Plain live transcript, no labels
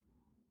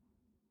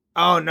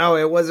Oh no,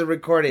 it wasn't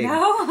recording.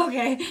 No,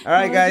 okay. All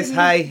right, guys.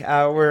 Hi.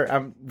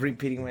 I'm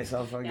repeating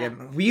myself again.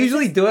 Yeah. We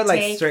usually do it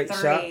like straight 3.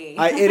 Shot.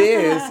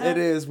 It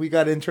is. We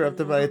got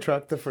interrupted by a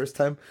truck the first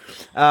time.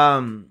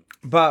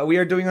 But we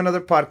are doing another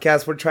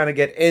podcast. We're trying to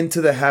get into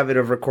the habit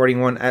of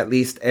recording one at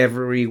least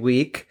every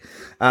week.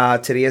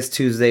 Today is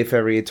Tuesday,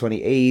 February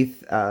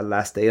 28th,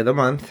 last day of the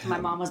month.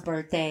 My mama's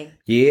birthday.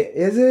 Yeah,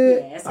 is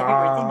it? Yes, happy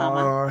birthday,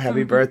 mama.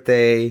 Happy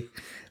birthday.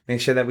 Make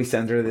sure that we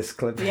send her this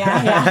clip.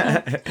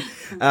 Yeah.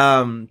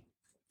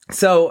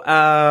 So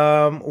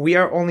we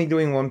are only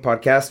doing one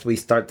podcast. We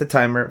start the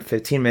timer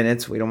 15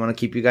 minutes. We don't want to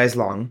keep you guys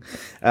long.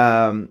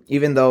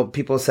 Even though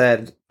people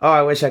said, oh,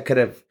 I wish I could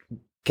have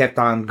kept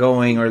on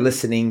going or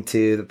listening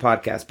to the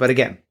podcast. But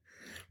again,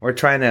 we're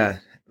trying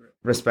to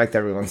respect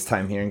everyone's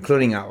time here,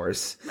 including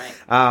ours.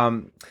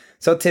 Right.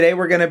 So today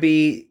we're going to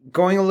be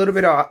going a little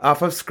bit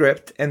off of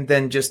script and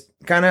then just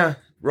kind of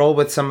roll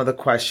with some of the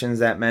questions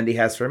that Mandy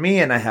has for me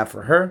and I have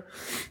for her.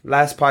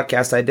 Last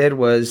podcast I did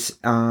was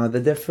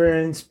the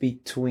difference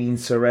between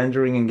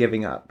surrendering and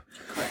giving up.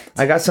 Correct.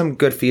 I got some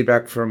good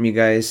feedback from you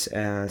guys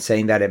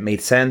saying that it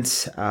made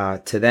sense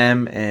to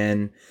them,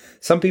 and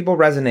some people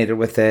resonated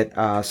with it,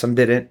 some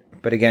didn't.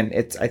 But again,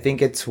 I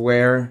think it's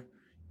where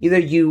either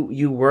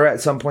you were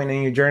at some point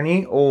in your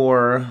journey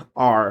or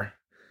are.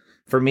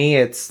 For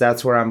me,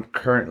 that's where I'm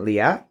currently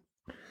at.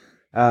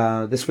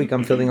 This week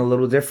I'm feeling a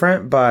little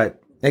different, but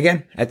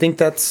again, I think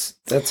that's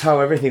how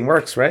everything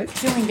works, right?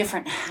 Feeling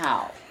different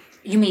how?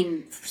 You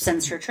mean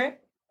since your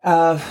trip?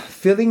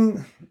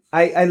 Feeling...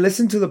 I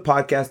listened to the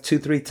podcast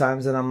 2-3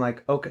 times and I'm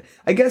like, okay.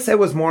 I guess it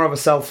was more of a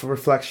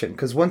self-reflection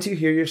because once you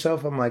hear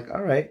yourself, I'm like,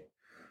 all right.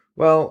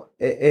 Well,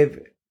 if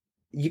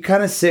you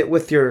kind of sit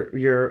with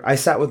I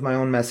sat with my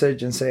own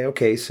message and say,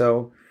 okay,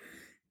 so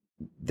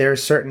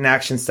there's certain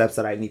action steps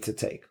that I need to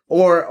take.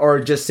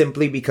 Or just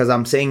simply because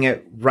I'm saying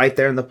it right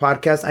there in the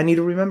podcast, I need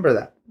to remember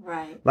that.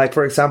 Right. Like,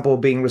 for example,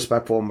 being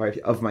respectful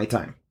of my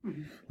time.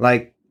 Mm-hmm.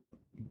 Like,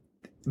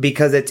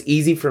 because it's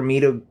easy for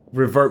me to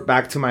revert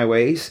back to my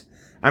ways,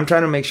 I'm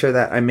trying to make sure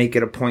that I make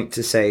it a point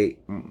to say,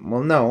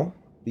 well, no,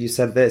 you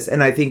said this.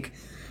 And I think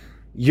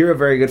you're a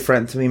very good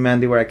friend to me,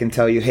 Mandy, where I can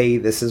tell you, hey,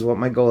 this is what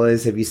my goal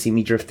is. If you see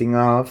me drifting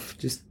off,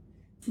 just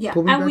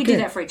pull me and back we do in.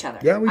 that for each other.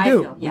 Yeah, we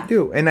do. We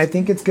do. And I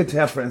think it's good to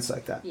have friends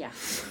like that. Yeah.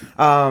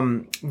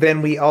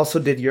 Then we also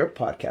did your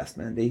podcast,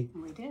 Mandy.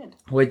 We did.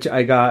 Which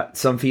I got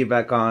some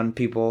feedback on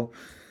people.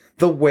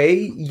 The way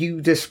you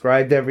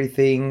described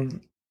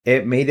everything,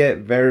 it made it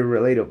very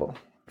relatable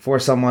for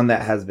someone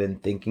that has been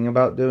thinking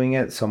about doing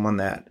it, someone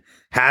that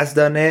has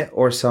done it,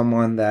 or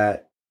someone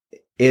that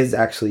is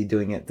actually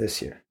doing it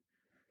this year.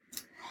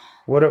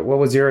 What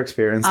was your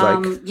experience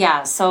like?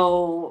 Yeah,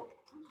 so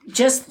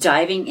just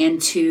diving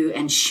into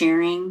and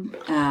sharing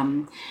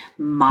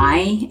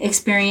my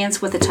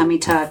experience with the tummy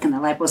tuck and the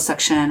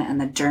liposuction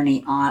and the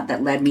journey on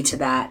that led me to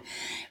that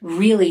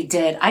really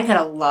did. I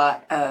got a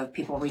lot of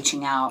people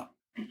reaching out.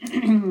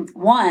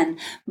 One,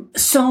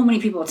 so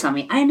many people tell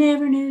me, I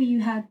never knew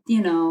you had,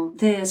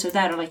 this or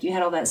that, or like you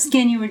had all that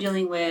skin you were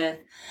dealing with.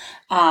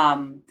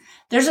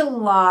 There's a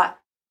lot.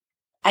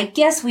 I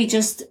guess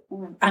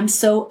I'm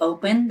so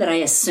open that I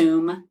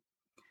assume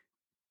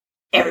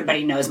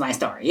everybody knows my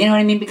story. You know what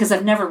I mean? Because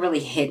I've never really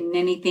hidden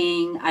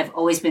anything. I've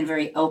always been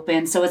very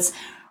open. So it's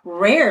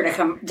rare to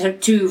come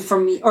for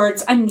me, or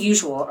it's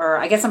unusual, or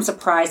I guess I'm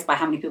surprised by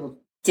how many people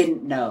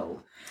didn't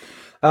know.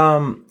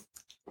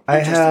 I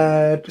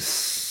had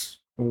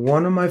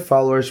one of my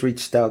followers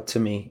reached out to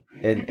me,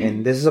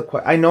 and this is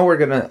I know we're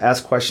going to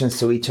ask questions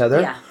to each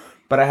other, yeah.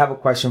 But I have a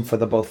question for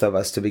the both of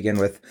us to begin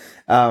with.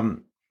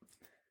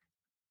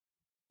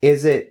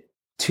 Is it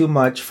too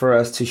much for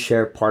us to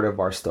share part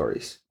of our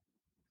stories?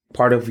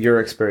 Part of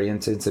your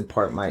experiences and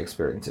part of my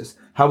experiences?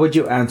 How would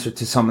you answer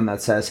to someone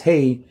that says,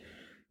 hey,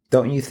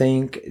 don't you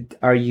think,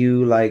 are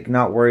you like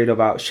not worried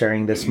about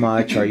sharing this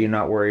much? Are you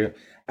not worried?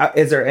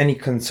 Is there any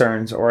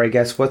concerns, or I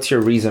guess what's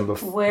your reason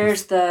before?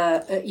 Where's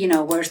the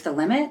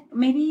limit,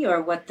 maybe,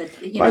 or what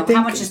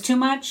how much is too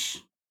much?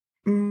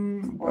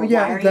 Or why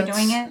are you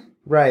doing it?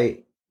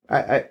 Right.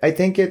 I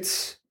think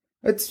it's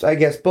I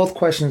guess both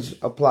questions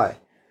apply.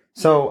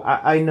 So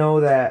I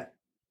know that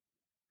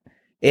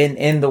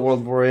in the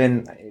world we're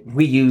in,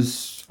 we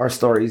use our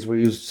stories, we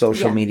use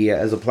social media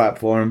as a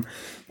platform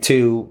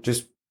to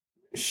just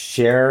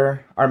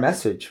share our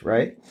message,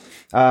 right?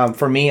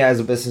 For me as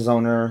a business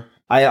owner,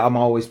 I'm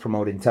always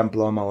promoting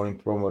Templo. I'm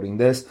always promoting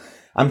this.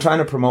 I'm trying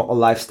to promote a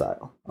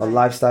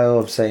lifestyle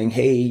of saying,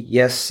 hey,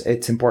 yes,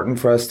 it's important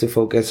for us to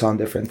focus on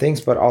different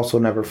things, but also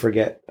never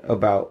forget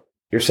about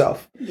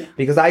yourself. Yeah.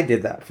 Because I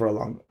did that for a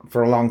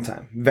long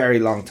time, very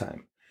long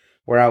time,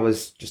 where I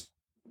was just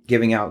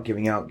giving out,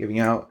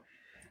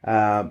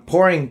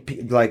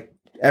 pouring like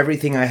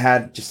everything I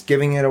had, just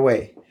giving it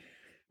away.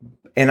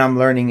 And I'm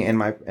learning in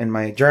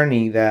my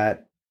journey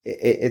that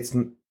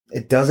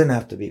it doesn't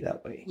have to be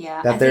that way.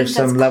 Yeah. That there's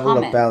some level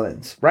of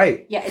balance.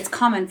 Right. Yeah, it's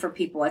common for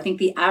people. I think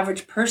the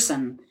average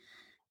person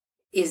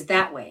is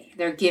that way.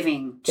 They're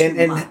giving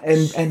too much.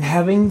 And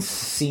having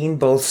seen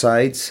both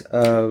sides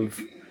of,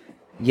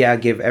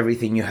 give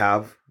everything you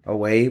have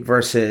away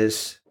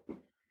versus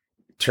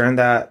turn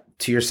that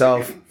to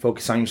yourself,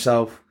 focus on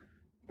yourself,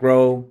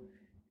 grow.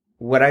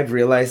 What I've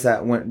realized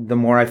that the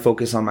more I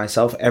focus on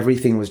myself,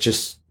 everything was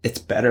just, it's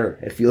better.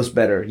 It feels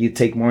better. You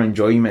take more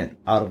enjoyment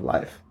out of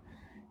life.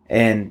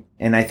 And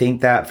I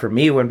think that for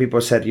me, when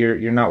people said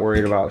you're not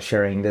worried about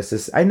sharing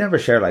this, I never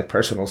share like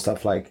personal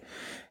stuff like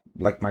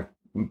my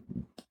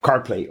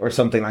car plate or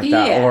something like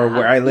that, or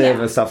where I live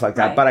and stuff like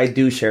that. Right. But I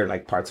do share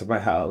like parts of my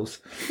house.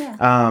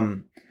 Yeah.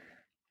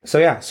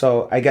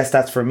 So I guess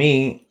that's for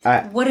me.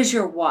 What is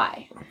your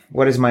why?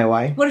 What is my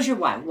why? What is your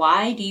why?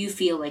 Why do you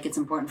feel like it's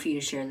important for you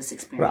to share this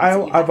experience?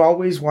 I've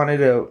always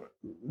wanted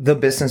the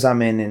business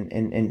I'm in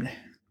and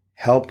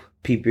help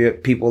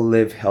people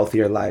live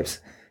healthier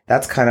lives.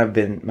 That's kind of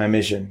been my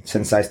mission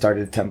since I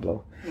started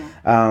Templo.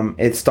 Yeah.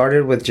 It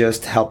started with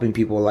just helping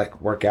people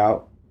like work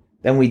out.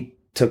 Then we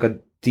took a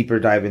deeper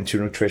dive into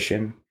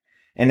nutrition.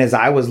 And as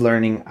I was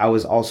learning, I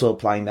was also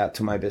applying that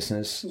to my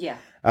business. Yeah.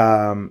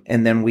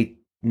 And then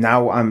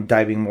now I'm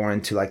diving more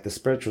into like the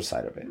spiritual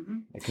side of it. Mm-hmm.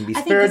 It can be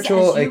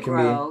spiritual. It can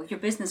be your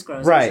business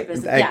grows. Right.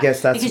 I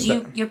guess that's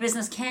because your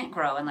business can't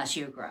grow unless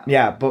you grow.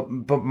 Yeah. But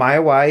my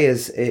why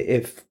is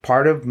if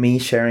part of me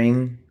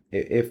sharing,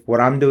 if what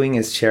I'm doing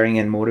is sharing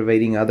and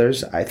motivating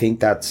others, I think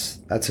that's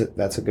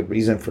a good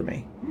reason for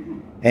me. Mm-hmm.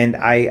 And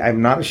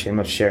I'm not ashamed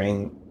of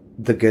sharing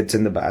the goods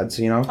and the bads,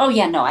 you know? Oh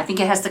yeah, no, I think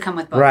it has to come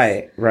with both.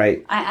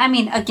 Right. I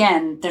mean,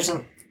 again,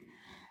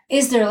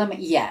 is there a limit?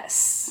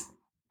 Yes.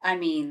 I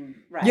mean,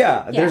 right.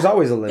 Yeah, there's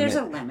always a limit. There's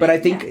a limit. But I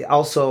think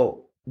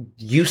also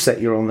you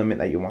set your own limit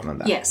that you want on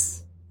that.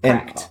 Yes.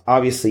 Correct. And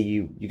obviously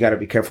you got to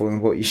be careful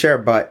in what you share,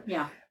 but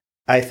yeah.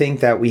 I think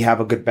that we have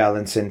a good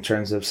balance in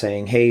terms of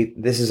saying, hey,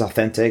 this is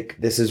authentic,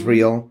 this is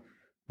real.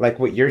 Like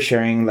what you're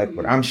sharing, like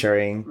what I'm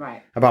sharing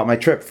about my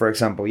trip, for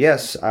example.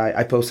 Yes,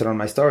 I posted on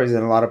my stories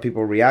and a lot of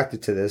people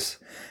reacted to this.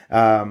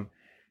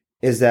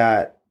 Is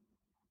that,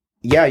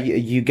 yeah,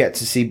 you get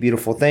to see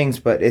beautiful things,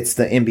 but it's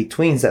the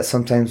in-betweens that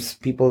sometimes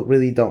people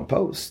really don't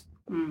post.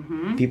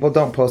 Mm-hmm. People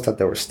don't post that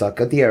they were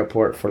stuck at the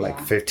airport for like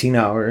 15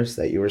 hours,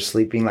 that you were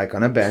sleeping like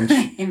on a bench.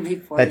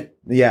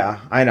 Yeah,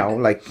 I know.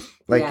 Like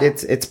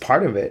it's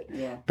part of it.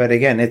 Yeah. But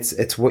again,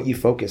 it's what you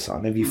focus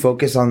on. If you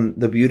focus on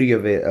the beauty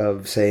of it,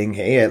 of saying,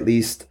 hey, at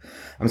least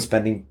I'm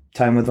spending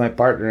time with my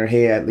partner.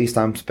 Hey, at least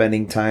I'm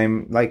spending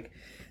time, like,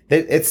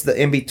 it's the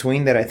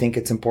in-between that I think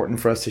it's important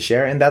for us to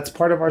share. And that's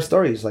part of our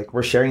stories. Like,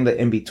 we're sharing the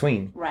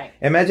in-between. Right.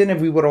 Imagine if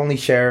we would only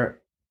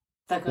share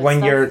when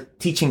stuff. You're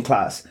teaching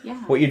class,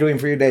 what you're doing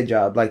for your day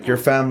job, like your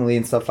family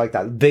and stuff like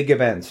that, big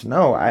events.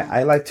 No,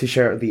 I like to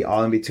share the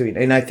all in between.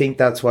 And I think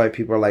that's why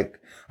people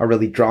are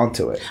really drawn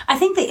to it. I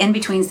think the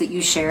in-betweens that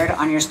you shared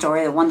on your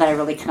story, the one that I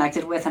really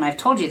connected with, and I've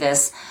told you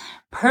this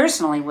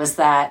personally, was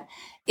that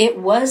it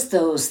was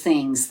those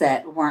things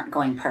that weren't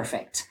going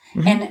perfect.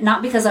 Mm-hmm. And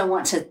not because I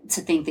want to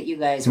think that you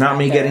guys were not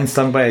me getting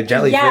stung by a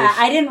jellyfish. Yeah,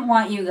 I didn't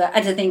want you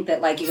guys to think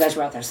that like you guys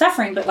were out there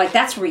suffering, but like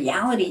that's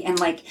reality. And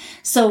like,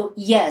 so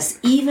yes,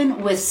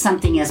 even with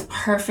something as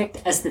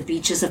perfect as the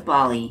beaches of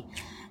Bali,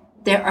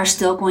 there are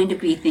still going to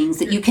be things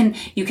that you can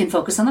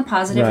focus on the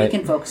positive, you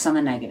can focus on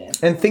the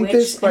negative. And think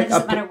this like it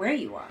doesn't matter where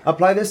you are.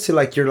 Apply this to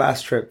like your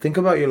last trip. Think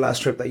about your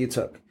last trip that you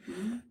took.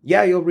 Mm-hmm.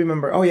 Yeah, you'll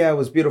remember, oh yeah, it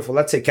was beautiful.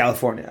 Let's say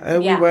California.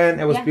 And we went,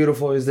 it was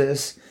beautiful as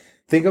this.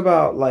 Think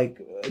about like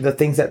the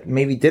things that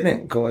maybe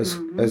didn't go as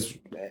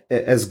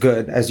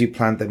good as you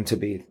planned them to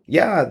be.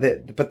 Yeah,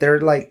 but they're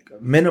like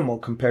minimal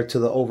compared to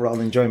the overall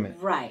enjoyment.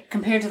 Right,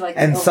 compared to like.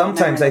 And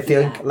sometimes I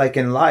think like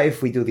in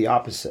life we do the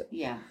opposite.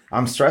 Yeah,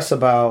 I'm stressed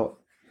about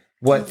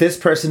what this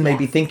person may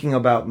be thinking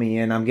about me,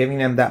 and I'm giving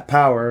them that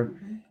power,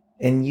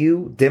 and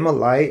you dim a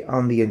light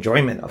on the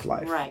enjoyment of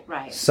life.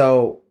 Right.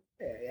 So.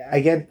 I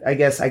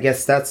guess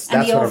that's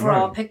and the what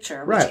overall I'm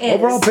picture, right?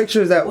 Overall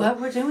picture is that what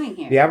we're doing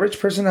here. The average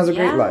person has a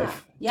great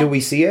life. Yeah. Do we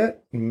see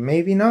it?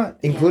 Maybe not,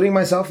 including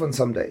myself on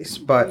some days.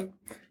 But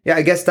yeah,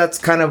 I guess that's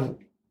kind of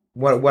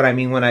what I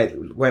mean when I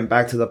went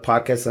back to the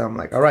podcast. And I'm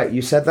like, all right,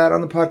 you said that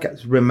on the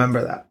podcast.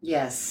 Remember that.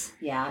 Yes,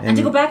 yeah, and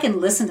to go back and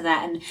listen to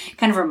that and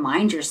kind of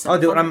remind yourself. Oh,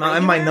 dude, I'm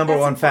my number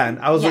one fan.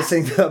 I was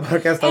listening to the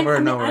podcast over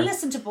and over. I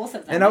listened to both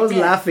of them, and I was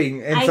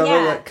laughing, and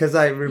because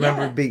I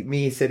remember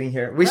me sitting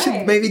here. We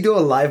should maybe do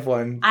a live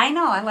one. I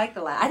know, I like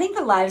the live. I think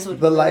the lives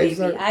would.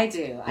 I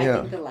do. I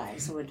think the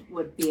lives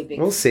would be a big.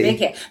 We'll see. Big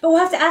hit. But we'll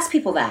have to ask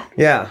people that.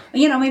 Yeah.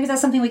 You know, maybe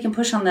that's something we can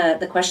push on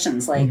the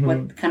questions. Like,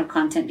 what kind of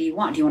content do you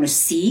want? Do you want to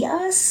see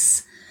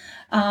us?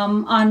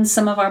 On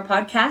some of our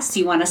podcasts,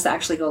 do you want us to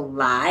actually go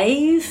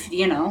live?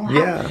 You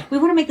know, we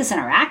want to make this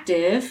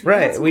interactive,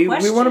 right? We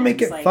want to make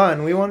it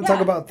fun. We want to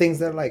talk about things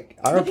that like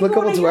are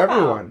applicable to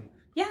everyone.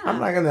 Yeah, I'm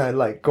not gonna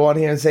like go on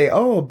here and say,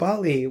 "Oh,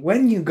 Bali,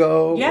 when you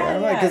go,"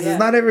 because it's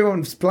not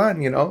everyone's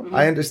plan. You know,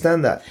 I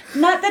understand that.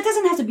 That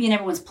doesn't have to be in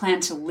everyone's plan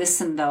to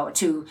listen though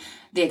to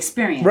the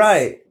experience,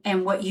 right?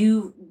 And what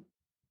you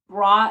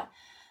brought.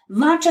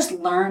 Not just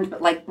learned,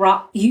 but like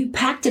you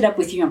packed it up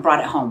with you and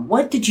brought it home.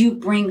 What did you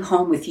bring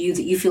home with you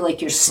that you feel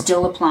like you're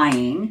still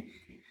applying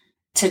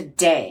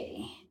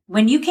today?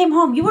 When you came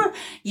home,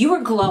 you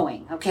were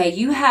glowing. Okay,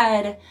 you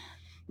had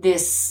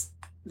this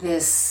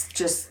this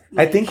just.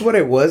 I think what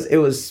it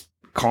was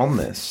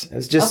calmness. It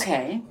was just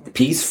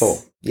peaceful.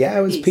 Peace. Yeah,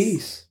 it was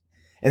peace.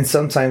 And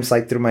sometimes,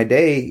 like through my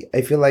day,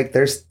 I feel like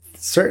there's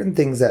certain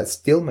things that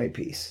steal my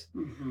peace.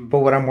 Mm-hmm. But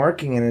what I'm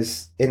working in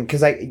is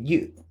because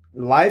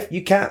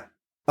you can't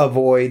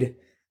avoid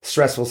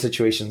stressful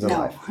situations in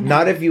life. No.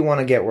 Not if you want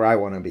to get where I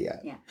want to be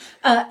at. Yeah.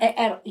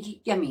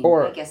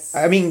 I guess.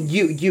 I mean,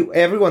 you.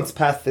 Everyone's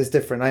path is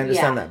different. I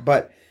understand that,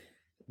 but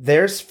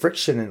there's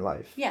friction in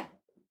life. Yeah.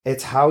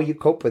 It's how you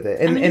cope with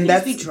it, and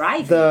that's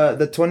driving.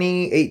 The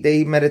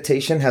 28-day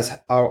meditation has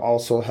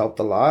also helped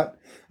a lot.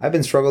 I've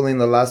been struggling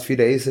the last few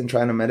days in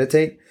trying to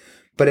meditate,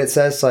 but it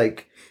says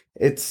like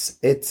it's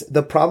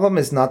the problem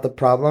is not the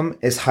problem,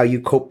 is how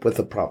you cope with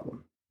the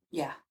problem.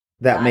 Yeah.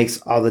 That makes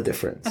all the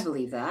difference. I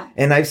believe that.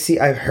 And I've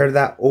heard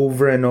that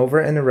over and over,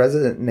 and it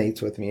resonates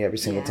with me every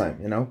single time,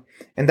 you know?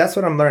 And that's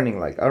what I'm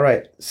learning. Like, all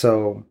right,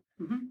 so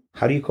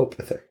how do you cope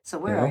with it? So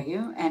where are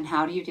you, and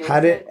how do you deal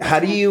with it? How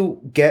do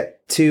you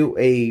get to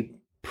a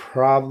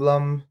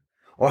problem,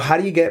 or how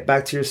do you get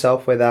back to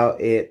yourself without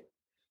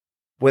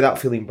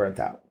feeling burnt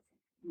out?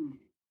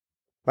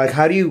 Like,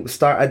 how do you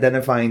start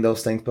identifying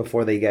those things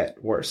before they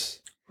get worse?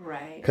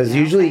 Right. Because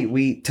usually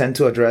we tend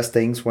to address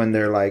things when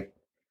they're like,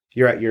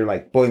 you're at your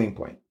like boiling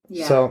point.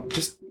 Yeah. So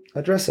just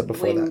address it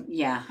before that.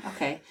 Yeah.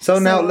 Okay. So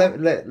now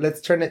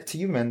let's turn it to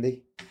you,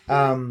 Mandy.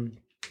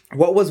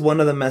 What was one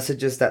of the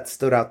messages that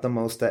stood out the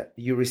most that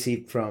you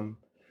received from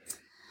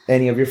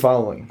any of your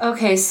following?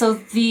 Okay. So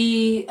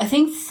I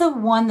think the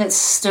one that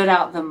stood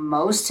out the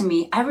most to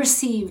me, I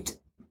received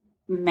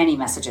many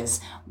messages.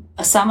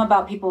 Some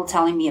about people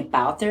telling me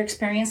about their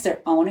experience,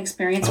 their own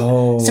experience.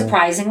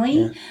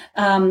 Surprisingly,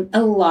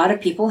 a lot of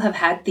people have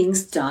had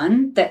things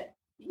done that,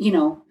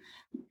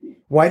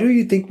 Why do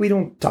you think we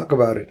don't talk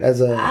about it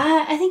as a...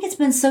 I think it's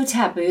been so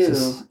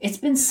taboo. It's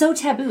been so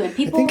taboo. And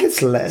people... I think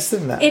it's less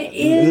than that. It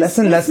is. Less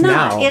and less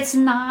now. It's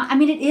not. I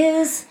mean, it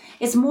is.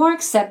 It's more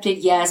accepted,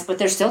 yes, but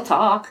there's still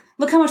talk.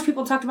 Look how much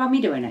people talked about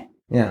me doing it.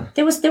 Yeah.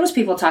 There was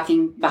people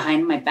talking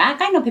behind my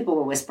back. I know people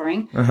were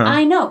whispering.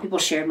 I know people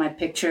shared my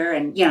picture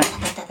and,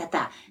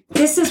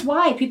 This is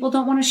why people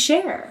don't want to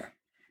share.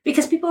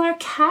 Because people are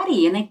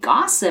catty and they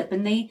gossip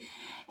and they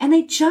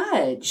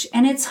judge.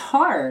 And it's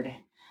hard.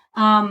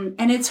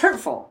 And it's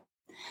hurtful.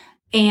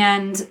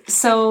 And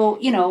so,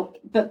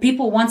 but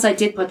people, once I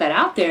did put that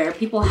out there,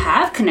 people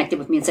have connected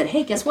with me and said,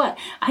 hey, guess what?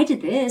 I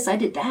did this, I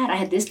did that, I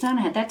had this done,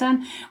 I had that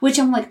done, which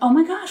I'm like, oh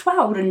my gosh, wow,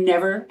 I would have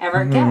never,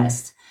 ever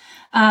guessed.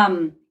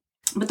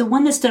 But the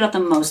one that stood out the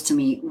most to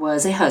me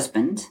was a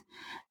husband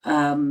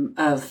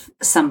of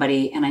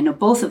somebody, and I know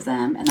both of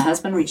them, and the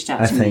husband reached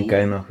out to me. I think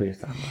I know who you're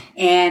talking about.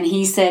 And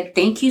he said,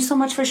 thank you so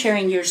much for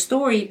sharing your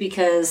story,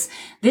 because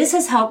this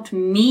has helped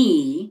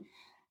me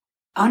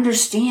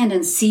understand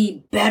and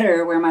see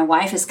better where my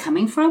wife is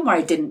coming from, where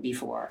I didn't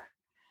before.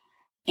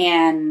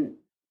 And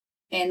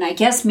I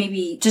guess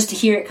maybe just to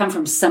hear it come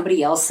from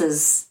somebody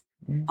else's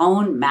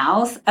own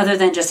mouth other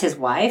than just his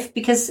wife,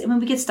 because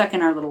we get stuck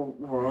in our little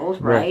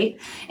world, right?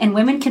 And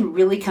women can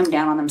really come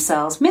down on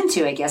themselves, men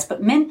too, I guess,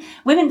 but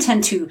women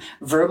tend to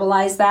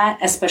verbalize that,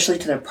 especially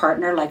to their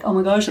partner, like, oh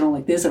my gosh, I don't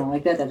like this, I don't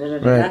like that,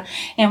 da.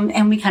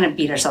 And we kind of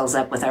beat ourselves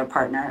up with our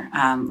partner,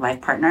 life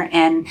partner.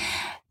 And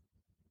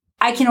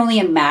I can only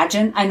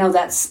imagine, I know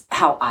that's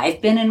how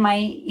I've been in my,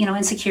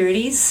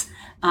 insecurities,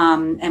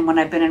 and when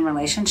I've been in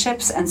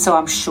relationships. And so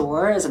I'm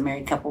sure as a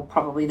married couple,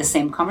 probably the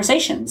same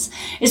conversations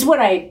is what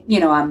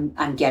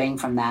I'm getting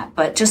from that.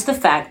 But just the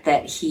fact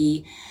that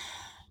he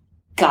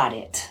got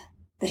it,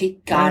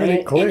 and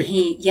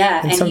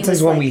and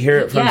sometimes when we hear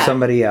it from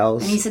somebody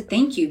else, and he said,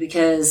 thank you,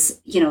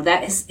 because,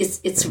 that is,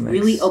 it's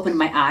really opened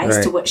my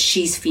eyes to what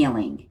she's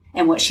feeling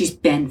and what she's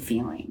been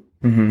feeling.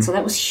 So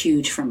that was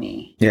huge for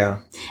me. Yeah.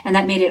 And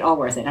that made it all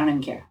worth it. I don't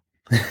even care.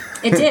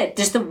 It did.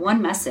 Just the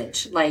one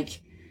message,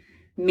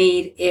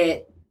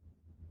 made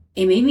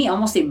me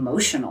almost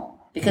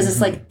emotional, because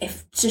it's like,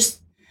 if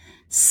just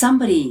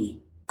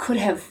somebody could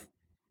have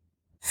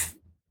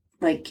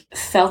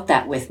felt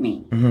that with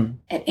me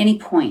at any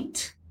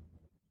point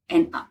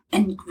and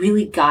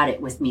really got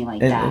it with me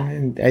that.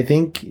 And I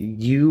think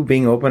you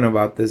being open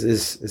about this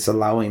is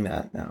allowing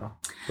that now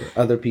for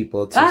other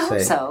people to say. I hope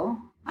so.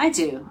 I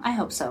do. I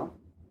hope so.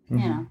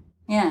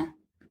 Yeah.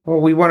 Well,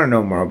 we want to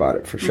know more about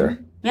it for sure.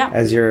 Yeah.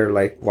 As you're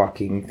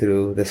walking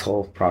through this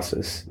whole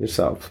process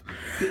yourself.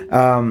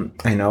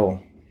 I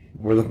know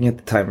we're looking at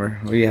the timer.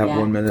 We have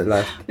 1 minute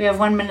left. We have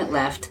 1 minute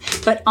left.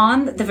 But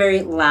on the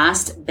very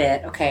last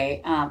bit,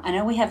 okay, I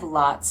know we have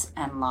lots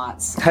and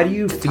lots. How do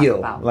you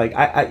feel?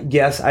 I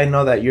yes, I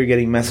know that you're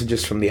getting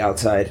messages from the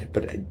outside,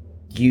 but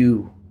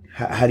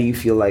how do you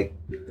feel like?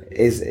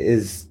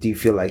 Do you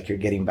feel like you're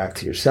getting back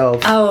to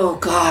yourself? Oh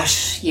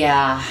gosh,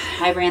 yeah.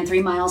 I ran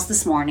 3 miles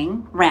this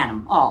morning. Ran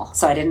them all,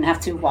 so I didn't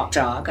have to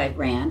jog. I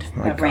ran.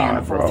 Ran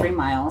a full 3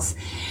 miles.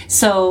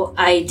 So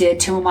I did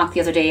Tummo Walk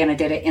the other day, and I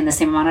did it in the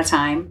same amount of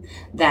time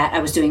that I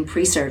was doing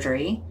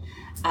pre-surgery.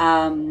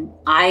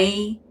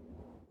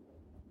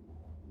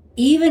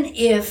 even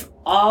if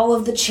all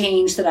of the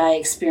change that I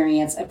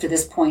experienced up to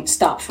this point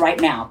stops right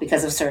now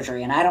because of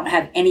surgery and I don't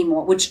have any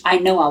more, which I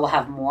know I will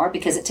have more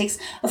because it takes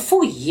a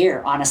full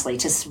year, honestly,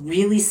 to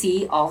really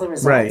see all the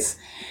results. Right.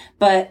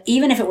 But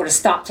even if it were to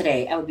stop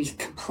today, I would be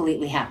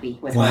completely happy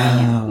with where I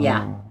am.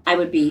 Yeah. I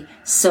would be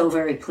so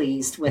very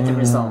pleased with the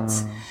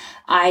results.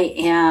 I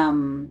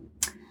am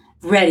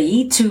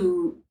ready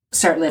to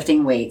start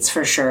lifting weights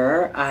for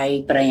sure.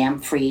 But I am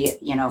free,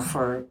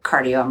 for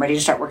cardio. I'm ready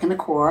to start working the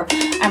core.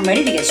 I'm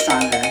ready to get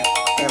stronger.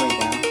 There we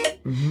go.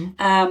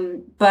 Mm-hmm.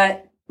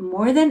 But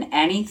more than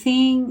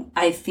anything,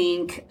 I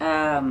think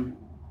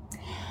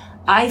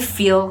I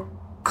feel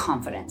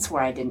confidence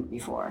where I didn't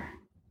before.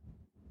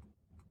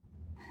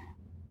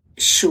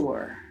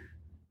 Sure.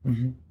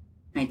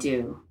 Mm-hmm. I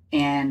do.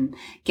 And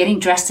getting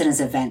dressed in his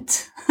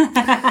event.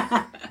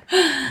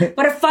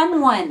 But a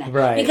fun one.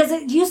 Right. Because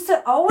it used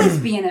to always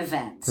be an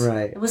event.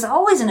 Right. It was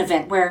always an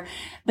event but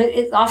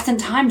it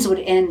oftentimes would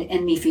end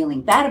in me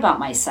feeling bad about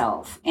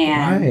myself.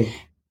 And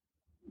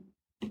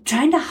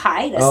trying to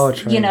hide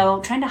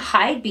trying to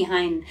hide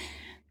behind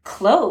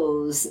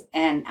clothes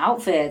and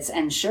outfits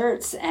and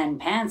shirts and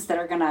pants that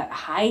are going to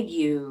hide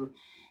you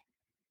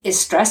is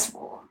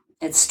stressful.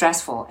 It's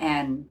stressful.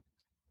 And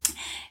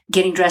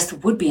getting dressed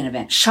would be an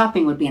event.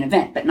 Shopping would be an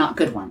event, but not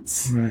good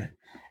ones. Right.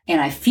 And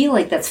I feel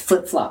like that's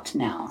flip-flopped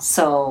now.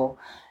 So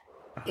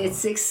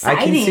it's exciting.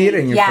 I can see it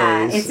in your face.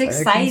 Yeah, it's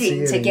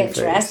exciting to get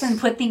dressed and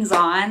put things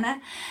on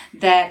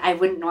that I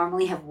wouldn't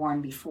normally have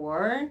worn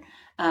before.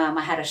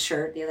 I had a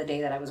shirt the other day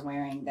that I was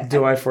wearing.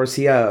 Do I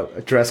foresee a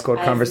dress code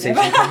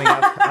conversation coming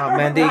up?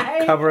 Mandy,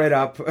 right? Cover it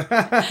up.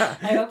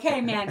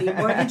 Okay, Mandy,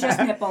 more than just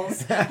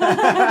nipples.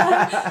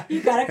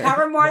 You got to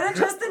cover more than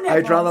just the nipples.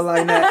 I draw the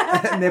line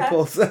at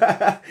nipples.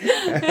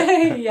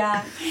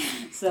 Yeah.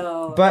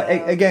 So,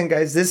 but again,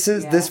 guys,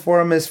 this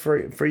forum is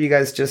for you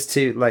guys just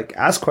to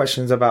ask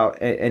questions about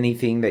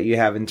anything that you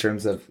have in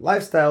terms of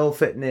lifestyle,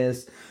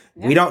 fitness.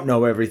 Yeah. We don't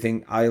know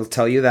everything, I'll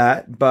tell you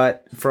that,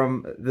 but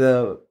from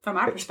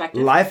our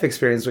perspective, life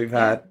experience we've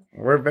had,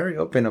 we're very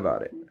open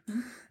about it. Mm-hmm.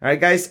 All right,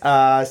 guys,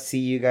 see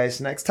you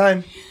guys next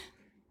time.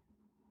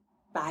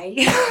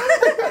 Bye.